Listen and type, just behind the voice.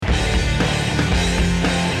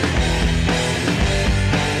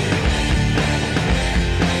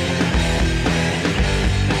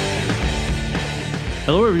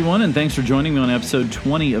Hello, everyone, and thanks for joining me on episode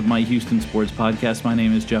 20 of my Houston Sports Podcast. My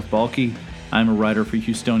name is Jeff Balke. I'm a writer for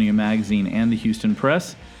Houstonia Magazine and the Houston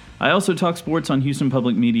Press. I also talk sports on Houston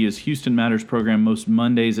Public Media's Houston Matters program most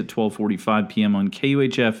Mondays at 12:45 p.m. on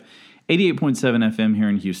KUHF 88.7 FM here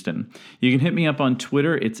in Houston. You can hit me up on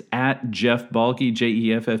Twitter. It's at Jeff Balke,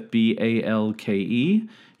 JEFFBALKE.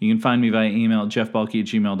 You can find me via email at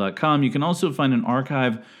jeffbalke@gmail.com. You can also find an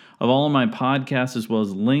archive of all of my podcasts, as well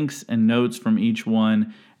as links and notes from each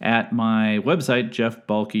one at my website,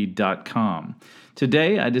 jeffbalke.com.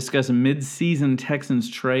 Today, I discuss a mid-season Texans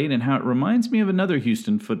trade and how it reminds me of another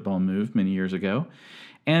Houston football move many years ago,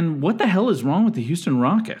 and what the hell is wrong with the Houston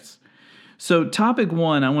Rockets. So, topic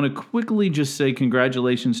one, I want to quickly just say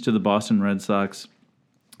congratulations to the Boston Red Sox.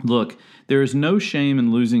 Look, there is no shame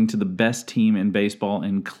in losing to the best team in baseball,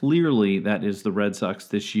 and clearly that is the Red Sox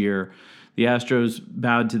this year. The Astros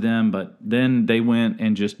bowed to them, but then they went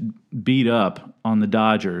and just beat up on the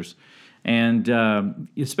Dodgers. And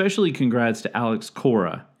especially congrats to Alex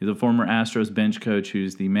Cora, the former Astros bench coach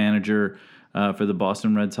who's the manager for the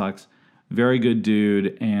Boston Red Sox. Very good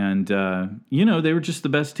dude. And, they were just the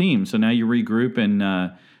best team. So now you regroup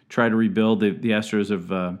and try to rebuild. The Astros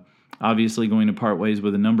have obviously going to part ways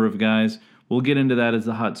with a number of guys. We'll get into that as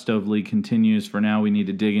the Hot Stove League continues. For now, we need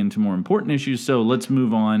to dig into more important issues. So let's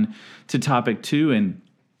move on to topic two, and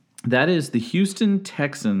that is the Houston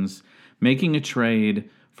Texans making a trade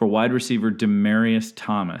for wide receiver Demaryius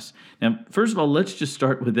Thomas. Now, first of all, let's just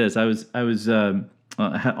start with this. I was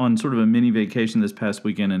on sort of a mini vacation this past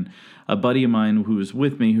weekend, and a buddy of mine who was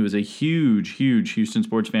with me, who is a huge Houston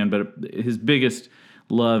sports fan, but his biggest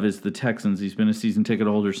love is the Texans. He's been a season ticket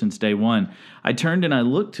holder since day one. I turned and I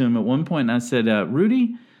looked to him at one point and I said,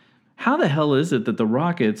 Rudy, how the hell is it that the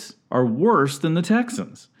Rockets are worse than the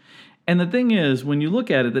Texans? And the thing is, when you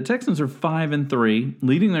look at it, the Texans are 5-3,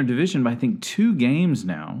 leading their division by, I think, 2 games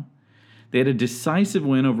now. They had a decisive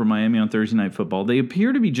win over Miami on Thursday Night Football. They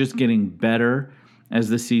appear to be just getting better as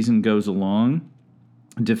the season goes along.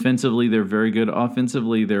 Defensively, they're very good.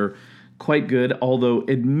 Offensively, they're quite good, although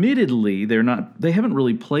admittedly they haven't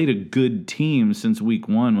really played a good team since week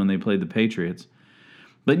 1 when they played the Patriots.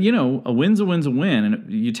 But a win's a win,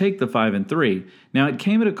 and you take the 5-3. Now it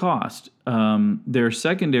came at a cost. Their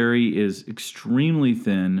secondary is extremely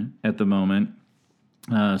thin at the moment.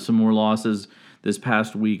 Some more losses this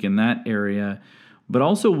past week in that area, but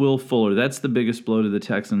also Will Fuller. That's the biggest blow to the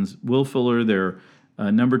Texans. Will Fuller, their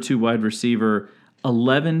number 2 wide receiver,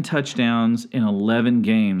 11 touchdowns in 11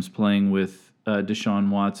 games playing with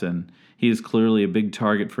Deshaun Watson. He is clearly a big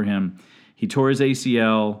target for him. He tore his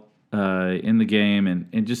ACL in the game,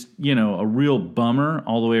 and just, a real bummer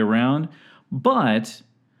all the way around. But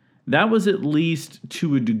that was at least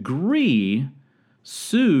to a degree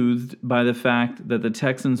soothed by the fact that the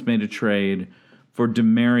Texans made a trade for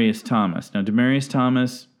Demaryius Thomas. Now, Demaryius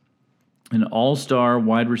Thomas, an all-star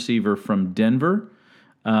wide receiver from Denver.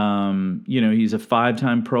 He's a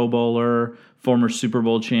 5-time Pro Bowler, former Super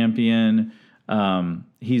Bowl champion.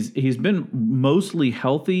 He's been mostly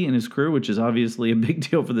healthy in his career, which is obviously a big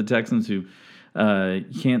deal for the Texans, who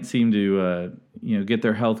can't seem to get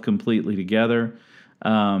their health completely together.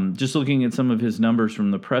 Just looking at some of his numbers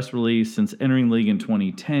from the press release, since entering the league in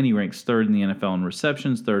 2010, he ranks 3rd in the NFL in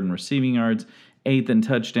receptions, 3rd in receiving yards, 8th in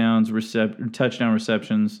touchdown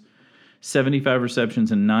receptions. 75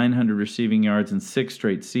 receptions and 900 receiving yards in 6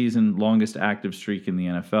 straight seasons, longest active streak in the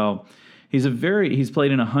NFL. He's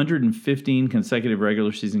played in 115 consecutive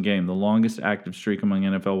regular season games, the longest active streak among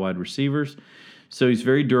NFL wide receivers. So he's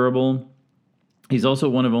very durable. He's also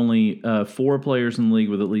one of only 4 players in the league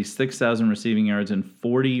with at least 6,000 receiving yards and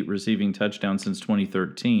 40 receiving touchdowns since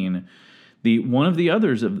 2013. One of the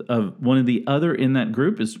other in that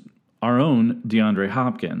group is our own DeAndre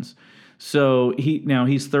Hopkins. So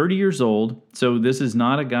he's 30 years old, so this is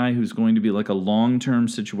not a guy who's going to be like a long-term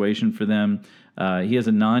situation for them. He has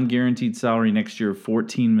a non-guaranteed salary next year of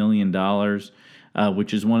 $14 million,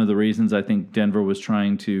 which is one of the reasons I think Denver was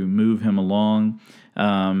trying to move him along.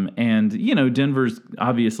 Denver's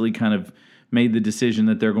obviously kind of made the decision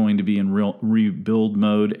that they're going to be in real rebuild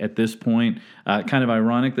mode at this point. Kind of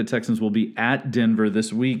ironic, the Texans will be at Denver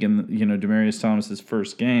this week in Demaryius Thomas's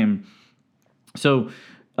first game. So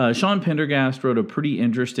Sean Pendergast wrote a pretty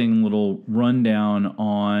interesting little rundown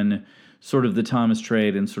on sort of the Thomas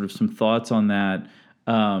trade and sort of some thoughts on that.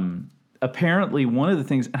 Apparently, one of the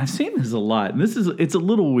things, and I've seen this a lot, and it's a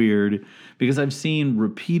little weird because I've seen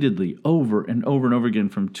repeatedly over and over and over again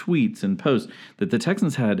from tweets and posts that the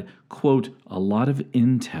Texans had, quote, a lot of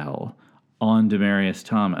intel on Demaryius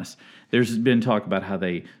Thomas. There's been talk about how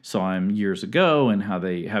they saw him years ago and how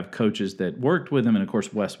they have coaches that worked with him. And, of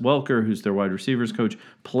course, Wes Welker, who's their wide receivers coach,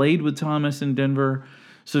 played with Thomas in Denver.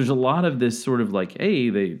 So there's a lot of this sort of like, hey,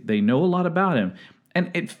 they know a lot about him.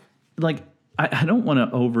 And it, like, I don't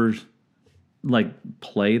want to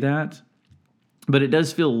play that, but it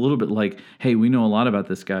does feel a little bit like, hey, we know a lot about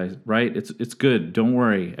this guy, right? It's good. Don't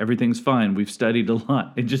worry. Everything's fine. We've studied a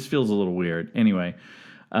lot. It just feels a little weird. Anyway.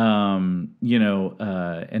 And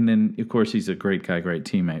then, of course, he's a great guy, great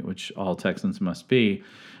teammate, which all Texans must be.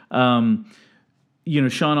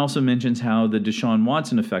 Sean also mentions how the Deshaun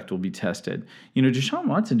Watson effect will be tested. Deshaun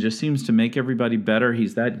Watson just seems to make everybody better.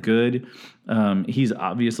 He's that good. He's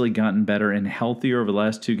obviously gotten better and healthier over the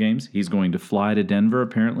last 2 games. He's going to fly to Denver,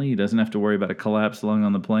 apparently. He doesn't have to worry about a collapse lung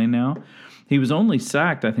on the plane now. He was only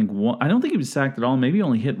sacked, I think. I don't think he was sacked at all. Maybe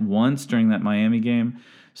only hit once during that Miami game.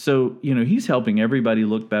 So, he's helping everybody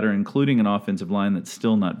look better, including an offensive line that's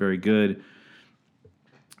still not very good.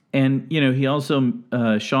 And,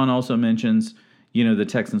 Sean also mentions, the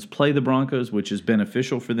Texans play the Broncos, which is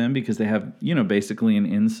beneficial for them because they have, basically an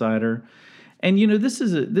insider. And, this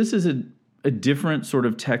is a different sort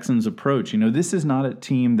of Texans approach. This is not a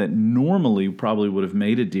team that normally probably would have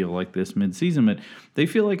made a deal like this midseason, but they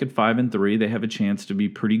feel like at 5-3, they have a chance to be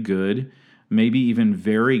pretty good, maybe even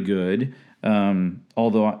very good.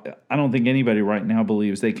 Although I don't think anybody right now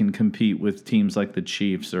believes they can compete with teams like the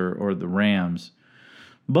Chiefs or the Rams.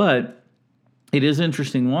 But it is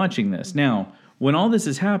interesting watching this. Now, when all this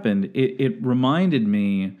has happened, it reminded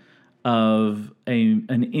me of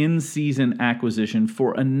an in-season acquisition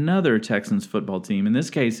for another Texans football team. In this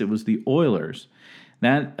case, it was the Oilers.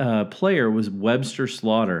 That player was Webster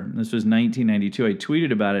Slaughter. This was 1992. I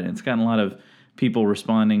tweeted about it, and it's gotten a lot of people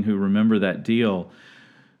responding who remember that deal.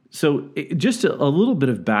 So just a little bit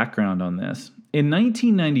of background on this. In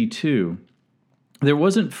 1992, there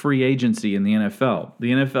wasn't free agency in the NFL.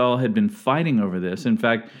 The NFL had been fighting over this. In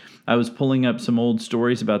fact, I was pulling up some old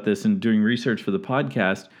stories about this and doing research for the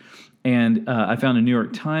podcast, and I found a New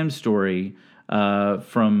York Times story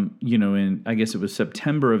from, in, I guess it was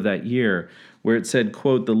September of that year, where it said,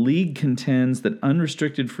 quote, "The league contends that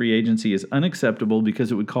unrestricted free agency is unacceptable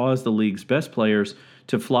because it would cause the league's best players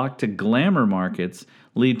to flock to glamour markets,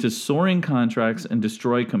 lead to soaring contracts, and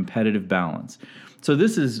destroy competitive balance." So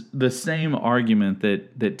this is the same argument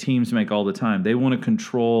that teams make all the time. They want to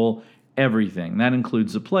control everything. That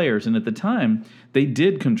includes the players. And at the time, they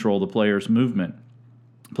did control the players' movement.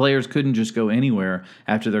 Players couldn't just go anywhere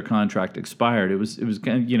after their contract expired. It was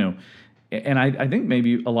kind of, and I think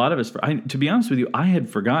maybe a lot of us, to be honest with you, I had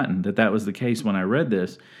forgotten that was the case when I read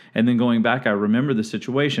this. And then going back, I remember the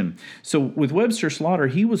situation. So with Webster Slaughter,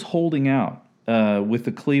 he was holding out with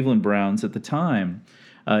the Cleveland Browns at the time.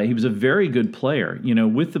 He was a very good player.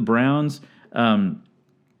 With the Browns,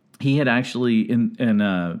 he had actually, in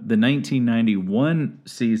the 1991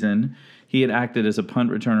 season, he had acted as a punt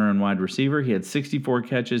returner and wide receiver. He had 64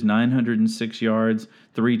 catches, 906 yards,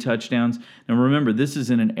 3 touchdowns. And remember, this is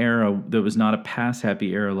in an era that was not a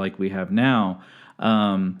pass-happy era like we have now.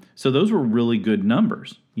 So those were really good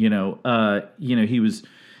numbers. He was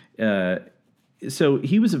so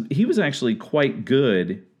he was actually quite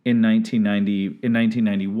good in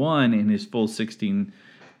 1991 in his full 16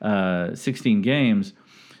 games.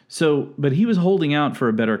 So, but he was holding out for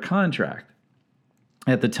a better contract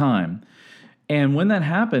at the time. And when that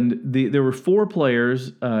happened, there were 4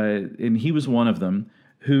 players, and he was one of them,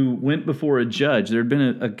 who went before a judge. There had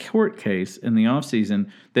been a court case in the offseason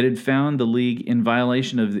that had found the league in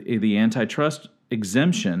violation of the antitrust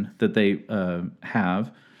exemption that they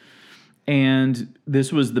have. And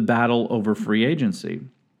this was the battle over free agency.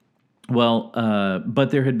 Well,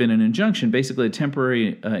 but there had been an injunction, basically a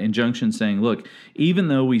temporary injunction saying, look, even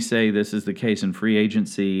though we say this is the case and free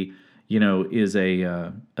agency, is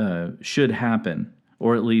should happen,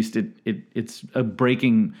 or at least it's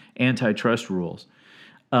breaking antitrust rules.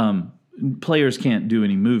 Players can't do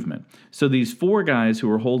any movement. So these 4 guys who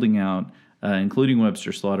were holding out, including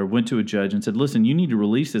Webster Slaughter, went to a judge and said, listen, you need to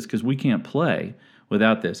release this because we can't play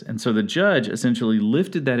without this. And so the judge essentially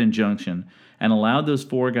lifted that injunction and allowed those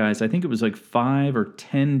 4 guys, I think it was like 5 or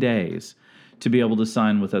 10 days, to be able to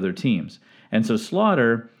sign with other teams. And so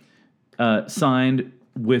Slaughter signed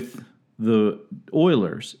with the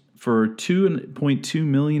Oilers for $2.2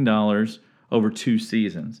 million over 2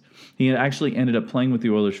 seasons. He actually ended up playing with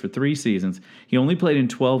the Oilers for 3 seasons. He only played in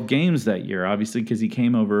 12 games that year, obviously, because he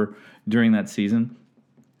came over during that season.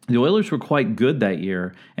 The Oilers were quite good that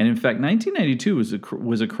year, and in fact, 1992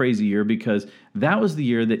 was a crazy year because that was the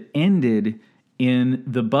year that ended in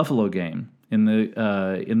the Buffalo game in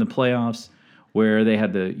the playoffs, where they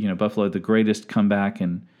had Buffalo had the greatest comeback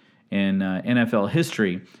in NFL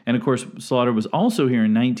history. And of course, Slaughter was also here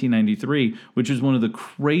in 1993, which was one of the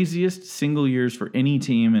craziest single years for any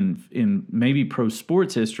team in maybe pro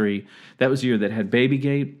sports history. That was the year that had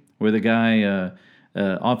Babygate, where the guy,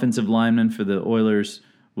 offensive lineman for the Oilers,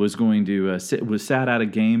 was going to was sat out a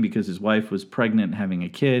game because his wife was pregnant and having a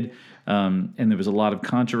kid, and there was a lot of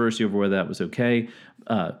controversy over whether that was okay.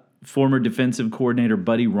 Former defensive coordinator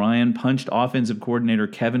Buddy Ryan punched offensive coordinator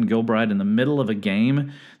Kevin Gilbride in the middle of a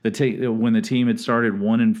game when the team had started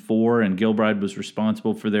 1-4, and Gilbride was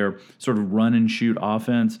responsible for their sort of run and shoot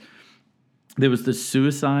offense. There was the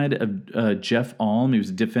suicide of Jeff Alm. He was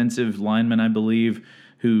a defensive lineman, I believe,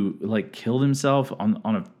 who killed himself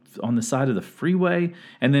on the side of the freeway.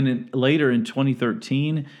 And then later in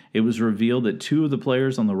 2013, it was revealed that 2 of the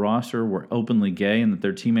players on the roster were openly gay and that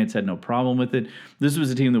their teammates had no problem with it. This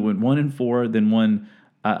was a team that went 1-4, then won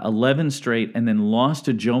 11 straight, and then lost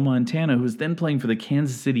to Joe Montana, who was then playing for the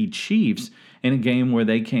Kansas City Chiefs in a game where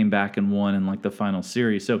they came back and won in the final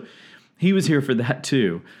series. So he was here for that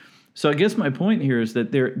too. So I guess my point here is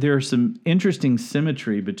that there are some interesting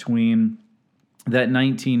symmetry between that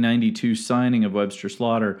 1992 signing of Webster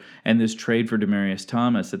Slaughter and this trade for Demaryius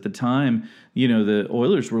Thomas. At the time, the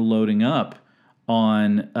Oilers were loading up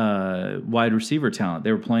on wide receiver talent.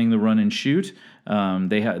 They were playing the run and shoot.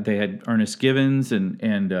 They had Ernest Givens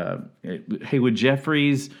and Haywood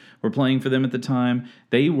Jeffries were playing for them at the time.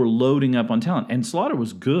 They were loading up on talent, and Slaughter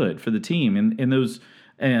was good for the team. In that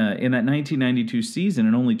 1992 season,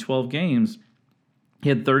 in only 12 games, he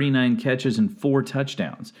had 39 catches and 4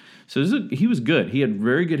 touchdowns. So he was good. He had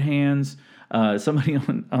very good hands. Somebody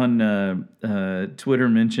on Twitter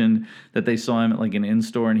mentioned that they saw him at an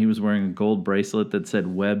in-store and he was wearing a gold bracelet that said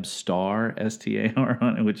Web Star, S-T-A-R,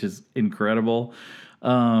 on it, which is incredible.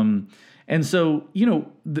 And so,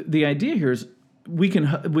 the idea here is we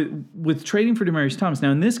can, with trading for Demaryius Thomas,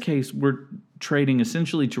 now in this case, we're trading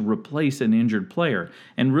essentially to replace an injured player.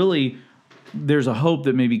 And really, there's a hope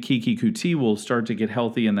that maybe Kiki Kuti will start to get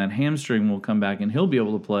healthy and that hamstring will come back and he'll be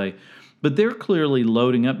able to play. But they're clearly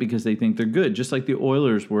loading up because they think they're good, just like the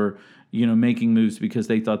Oilers were, making moves because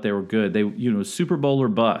they thought they were good. They, Super Bowl or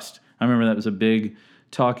bust. I remember that was a big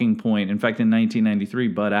talking point. In fact, in 1993,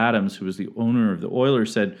 Bud Adams, who was the owner of the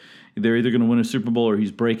Oilers, said they're either going to win a Super Bowl or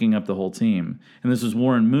he's breaking up the whole team. And this was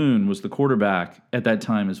Warren Moon was the quarterback at that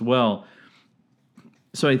time as well.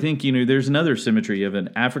 So I think, there's another symmetry. You have an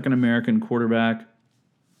African-American quarterback,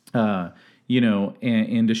 in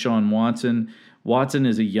Deshaun Watson. Watson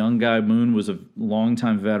is a young guy. Moon was a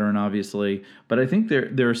longtime veteran, obviously. But I think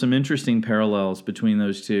there are some interesting parallels between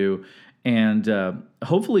those two. And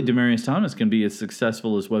hopefully Demaryius Thomas can be as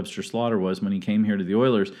successful as Webster Slaughter was when he came here to the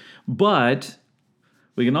Oilers. But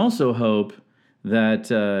we can also hope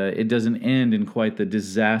that it doesn't end in quite the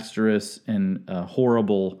disastrous and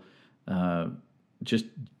horrible just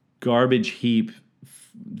garbage heap,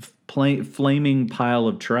 flaming pile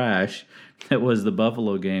of trash that was the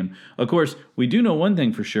Buffalo game. Of course, we do know one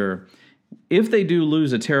thing for sure. If they do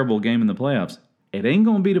lose a terrible game in the playoffs, it ain't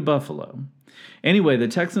going to be to Buffalo. Anyway, the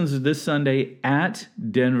Texans are this Sunday at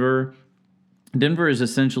Denver. Denver has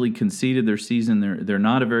essentially conceded their season. They're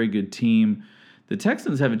not a very good team. The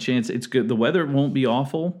Texans have a chance. It's good. The weather won't be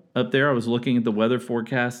awful up there. I was looking at the weather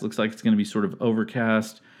forecast. Looks like it's going to be sort of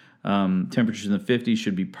overcast. Temperatures in the 50s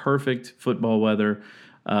should be perfect football weather.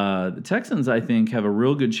 The Texans, I think, have a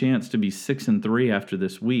real good chance to be 6-3 after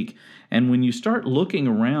this week. And when you start looking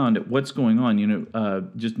around at what's going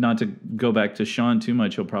on, just not to go back to Sean too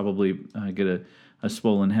much, he'll probably get a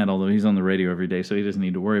swollen head, although he's on the radio every day, so he doesn't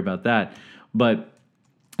need to worry about that. But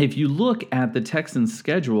if you look at the Texans'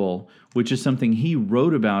 schedule, which is something he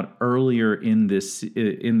wrote about earlier in this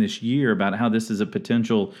year about how this is a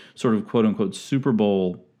potential sort of quote-unquote Super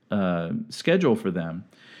Bowl schedule for them,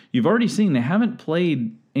 you've already seen they haven't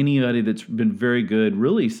played anybody that's been very good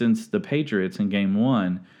really since the Patriots in Game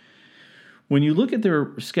 1. When you look at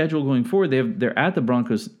their schedule going forward, they're at the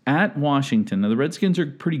Broncos, at Washington. Now, the Redskins are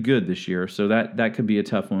pretty good this year, so that could be a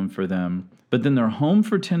tough one for them. But then they're home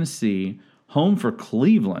for Tennessee, home for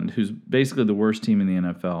Cleveland, who's basically the worst team in the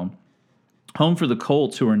NFL, home for the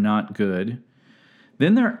Colts, who are not good.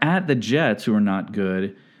 Then they're at the Jets, who are not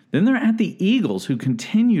good. Then they're at the Eagles, who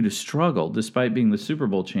continue to struggle despite being the Super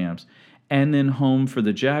Bowl champs, and then home for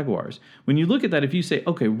the Jaguars. When you look at that, if you say,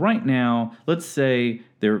 okay, right now, let's say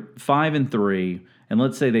they're 5-3, and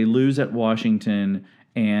let's say they lose at Washington,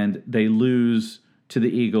 and they lose to the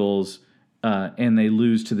Eagles, and they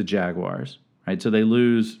lose to the Jaguars, right? So they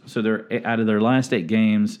lose, so they're out of their last 8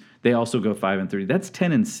 games, they also go 5-3. That's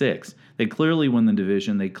 10-6. They clearly win the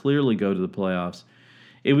division. They clearly go to the playoffs.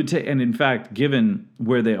 it would take, and in fact, given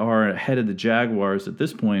where they are ahead of the Jaguars at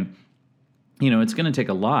this point, it's going to take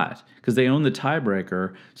a lot because they own the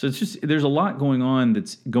tiebreaker. So it's just, there's a lot going on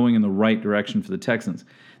that's going in the right direction for the Texans.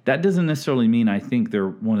 That doesn't necessarily mean I think they're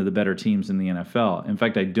one of the better teams in the NFL. In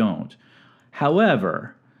fact, I don't.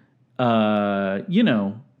 However,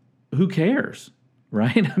 who cares,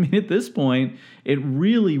 right? I mean, at this point, it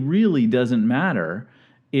really, really doesn't matter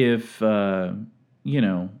if they're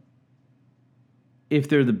the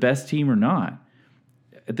best team or not.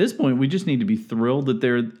 At this point, we just need to be thrilled that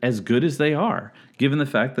they're as good as they are, given the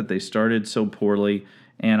fact that they started so poorly.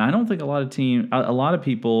 And I don't think a lot of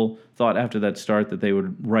people thought after that start that they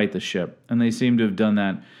would right the ship, and they seem to have done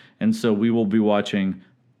that. And so we will be watching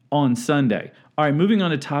on Sunday. All right, moving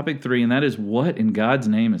on to topic 3, and that is what in God's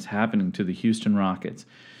name is happening to the Houston Rockets.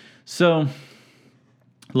 So,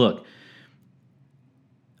 look,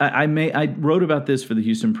 I wrote about this for the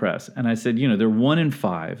Houston Press, and I said, they're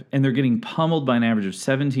 1-5, and they're getting pummeled by an average of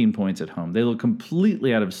 17 points at home. They look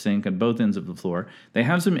completely out of sync on both ends of the floor. They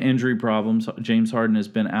have some injury problems. James Harden has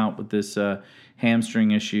been out with this hamstring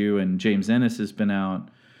issue, and James Ennis has been out.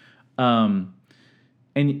 And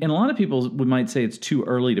a lot of people might say it's too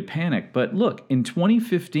early to panic, but look, in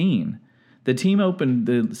 2015, the team opened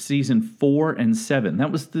the season 4-7.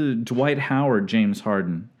 That was the Dwight Howard, James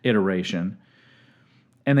Harden iteration.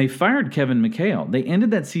 And they fired Kevin McHale. They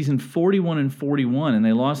ended that season 41-41, and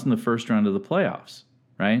they lost in the first round of the playoffs,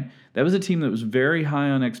 right? That was a team that was very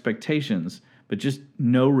high on expectations, but just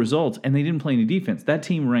no results, and they didn't play any defense. That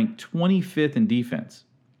team ranked 25th in defense,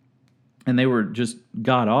 and they were just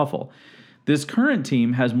god-awful. This current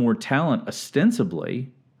team has more talent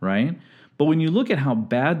ostensibly, right? But when you look at how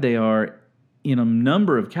bad they are in a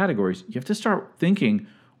number of categories, you have to start thinking,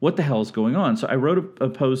 what the hell is going on? So I wrote a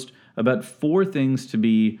post about 4 things to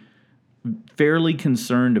be fairly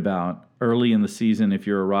concerned about early in the season if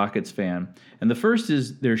you're a Rockets fan. And the first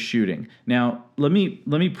is their shooting. Now, let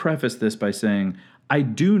me preface this by saying I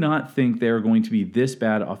do not think they're going to be this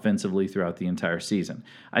bad offensively throughout the entire season.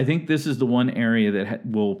 I think this is the one area that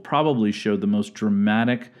will probably show the most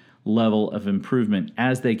dramatic level of improvement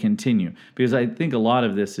as they continue, because I think a lot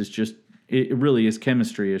of this is just, it really is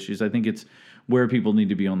chemistry issues. I think it's where people need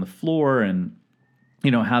to be on the floor and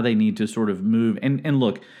how they need to sort of move. And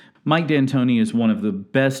look, Mike D'Antoni is one of the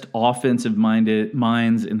best offensive-minded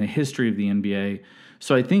minds in the history of the NBA.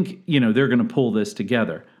 So I think, they're going to pull this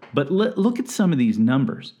together. But look at some of these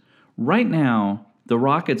numbers. Right now, the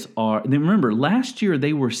Rockets are, remember, last year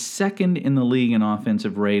they were second in the league in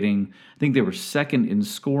offensive rating. I think they were second in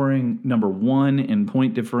scoring, number 1 in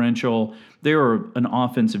point differential. They were an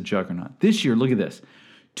offensive juggernaut. This year, look at this.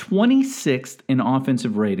 26th in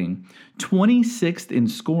offensive rating, 26th in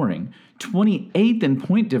scoring, 28th in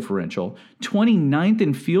point differential, 29th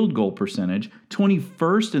in field goal percentage,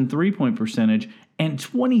 21st in three-point percentage, and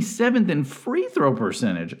 27th in free throw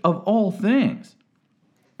percentage, of all things.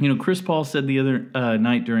 Chris Paul said the other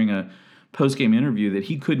night during a post-game interview that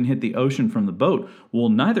he couldn't hit the ocean from the boat. Well,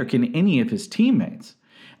 neither can any of his teammates.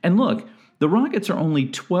 And look, the Rockets are only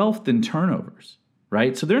 12th in turnovers.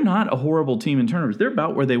 Right? So they're not a horrible team in turnovers. They're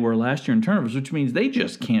about where they were last year in turnovers, which means they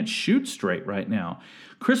just can't shoot straight right now.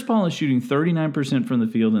 Chris Paul is shooting 39% from the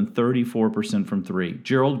field and 34% from 3.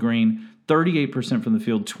 Gerald Green, 38% from the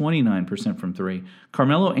field, 29% from 3.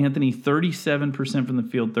 Carmelo Anthony, 37% from the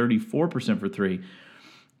field, 34% for 3.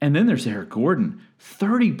 And then there's Eric Gordon,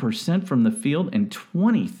 30% from the field and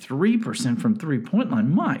 23% from three-point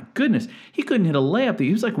line. My goodness, he couldn't hit a layup.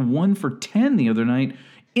 He was like 1 for 10 the other night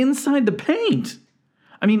inside the paint.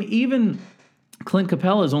 I mean, even Clint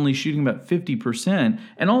Capella is only shooting about 50%,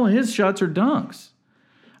 and all of his shots are dunks.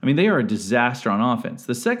 I mean, they are a disaster on offense.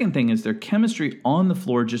 The second thing is their chemistry on the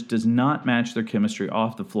floor just does not match their chemistry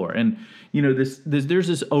off the floor. And, there's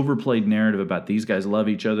this overplayed narrative about these guys love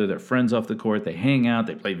each other, they're friends off the court, they hang out,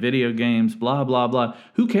 they play video games, blah, blah, blah.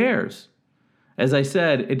 Who cares? As I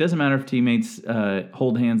said, it doesn't matter if teammates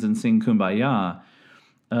hold hands and sing Kumbaya,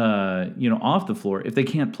 off the floor, if they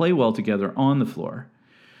can't play well together on the floor.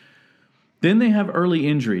 Then they have early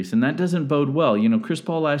injuries, and that doesn't bode well. Chris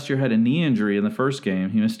Paul last year had a knee injury in the first game.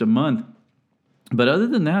 He missed a month. But other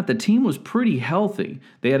than that, the team was pretty healthy.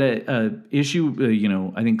 They had a issue,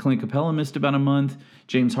 I think Clint Capella missed about a month.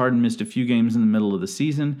 James Harden missed a few games in the middle of the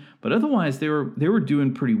season. But otherwise, they were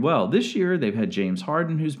doing pretty well. This year, they've had James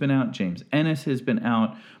Harden, who's been out. James Ennis has been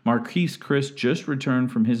out. Marquise Chris just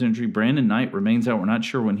returned from his injury. Brandon Knight remains out. We're not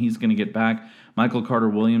sure when he's going to get back. Michael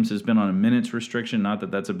Carter-Williams has been on a minutes restriction. Not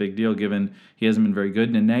that that's a big deal, given he hasn't been very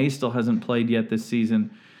good. Nene still hasn't played yet this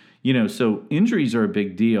season. So injuries are a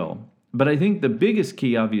big deal. But I think the biggest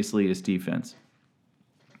key, obviously, is defense.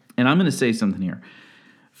 And I'm going to say something here.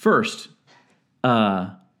 First,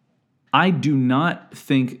 I do not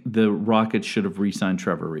think the Rockets should have re-signed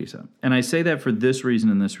Trevor Ariza. And I say that for this reason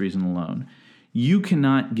and this reason alone. You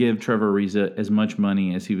cannot give Trevor Ariza as much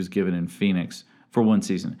money as he was given in Phoenix for one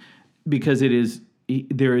season, because the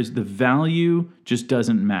value just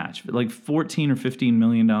doesn't match. Like $14 or $15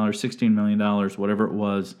 million, $16 million, whatever it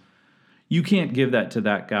was, you can't give that to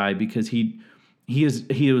that guy because he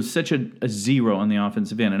was such a zero on the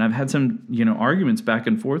offensive end. And I've had some arguments back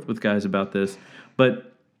and forth with guys about this,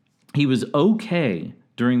 but he was okay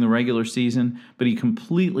during the regular season, but he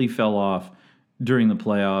completely fell off during the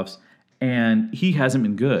playoffs, and he hasn't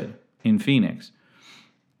been good in Phoenix.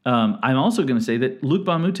 I'm also going to say that Luc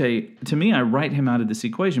Mbah a Moute, to me, I write him out of this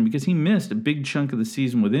equation because he missed a big chunk of the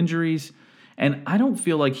season with injuries, and I don't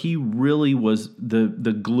feel like he really was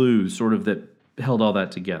the glue sort of that held all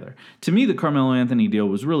that together. To me, the Carmelo Anthony deal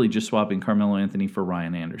was really just swapping Carmelo Anthony for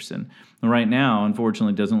Ryan Anderson. And right now,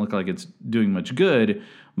 unfortunately, it doesn't look like it's doing much good,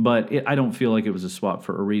 but I don't feel like it was a swap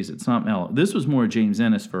for Ariza. It's not Melo. This was more James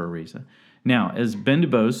Ennis for Ariza. Now, as Ben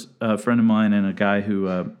DuBose, a friend of mine and a guy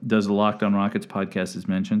who does the Locked On Rockets podcast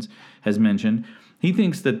has mentioned, he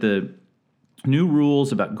thinks that the new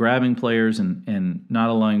rules about grabbing players and not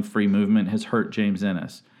allowing free movement has hurt James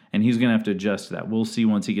Ennis, and he's going to have to adjust to that. We'll see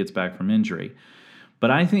once he gets back from injury. But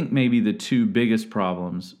I think maybe the two biggest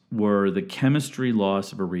problems were the chemistry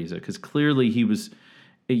loss of Ariza, because clearly he was,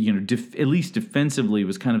 at least defensively,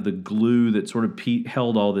 was kind of the glue that sort of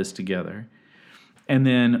held all this together. And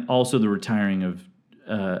then also the retiring of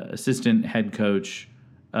assistant head coach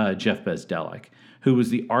Jeff Bzdelik, who was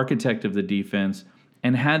the architect of the defense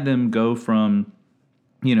and had them go from,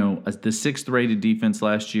 the sixth-rated defense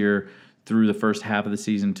last year through the first half of the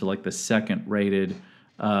season to like the second-rated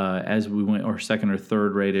as we went, or second or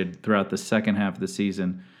third-rated throughout the second half of the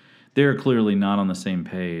season. They're clearly not on the same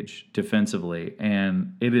page defensively,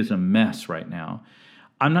 and it is a mess right now.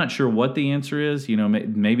 I'm not sure what the answer is.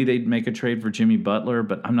 Maybe they'd make a trade for Jimmy Butler,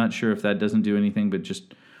 but I'm not sure if that doesn't do anything but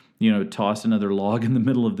just, toss another log in the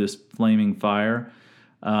middle of this flaming fire.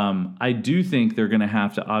 I do think they're going to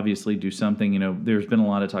have to obviously do something. There's been a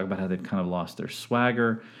lot of talk about how they've kind of lost their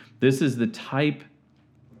swagger. This is the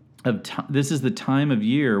time of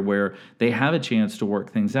year where they have a chance to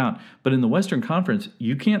work things out. But in the Western Conference,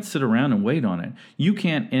 you can't sit around and wait on it. You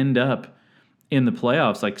can't end up in the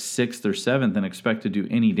playoffs like 6th or 7th and expect to do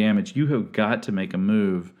any damage. You have got to make a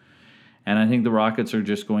move. And I think the Rockets are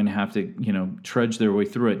just going to have to, trudge their way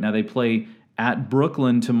through it. Now they play at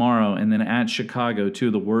Brooklyn tomorrow and then at Chicago, two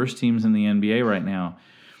of the worst teams in the NBA right now.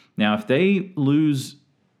 Now, if they lose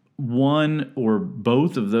one or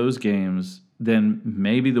both of those games, then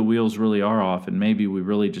maybe the wheels really are off, and maybe we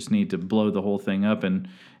really just need to blow the whole thing up and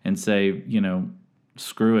say,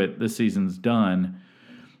 screw it, this season's done.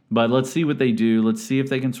 But let's see what they do. Let's see if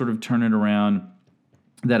they can sort of turn it around.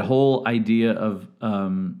 That whole idea of,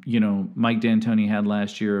 Mike D'Antoni had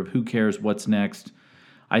last year of who cares what's next.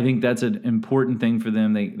 I think that's an important thing for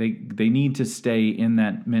them. They need to stay in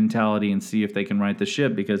that mentality and see if they can right the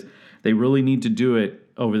ship, because they really need to do it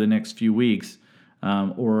over the next few weeks,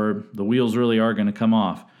 or the wheels really are going to come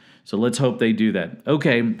off. So let's hope they do that.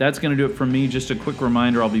 Okay, that's going to do it from me. Just a quick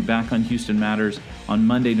reminder, I'll be back on Houston Matters on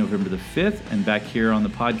Monday, November the 5th, and back here on the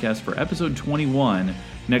podcast for episode 21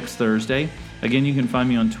 next Thursday. Again, you can find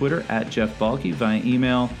me on Twitter at Jeff Balke, via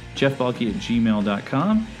email,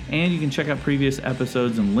 jeffbalke@gmail.com, and you can check out previous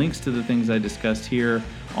episodes and links to the things I discussed here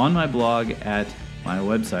on my blog at my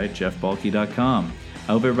website, jeffbalke.com.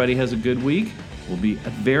 I hope everybody has a good week. We'll be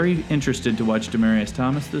very interested to watch Demaryius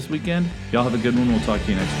Thomas this weekend. Y'all have a good one. We'll talk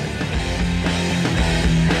to you next week.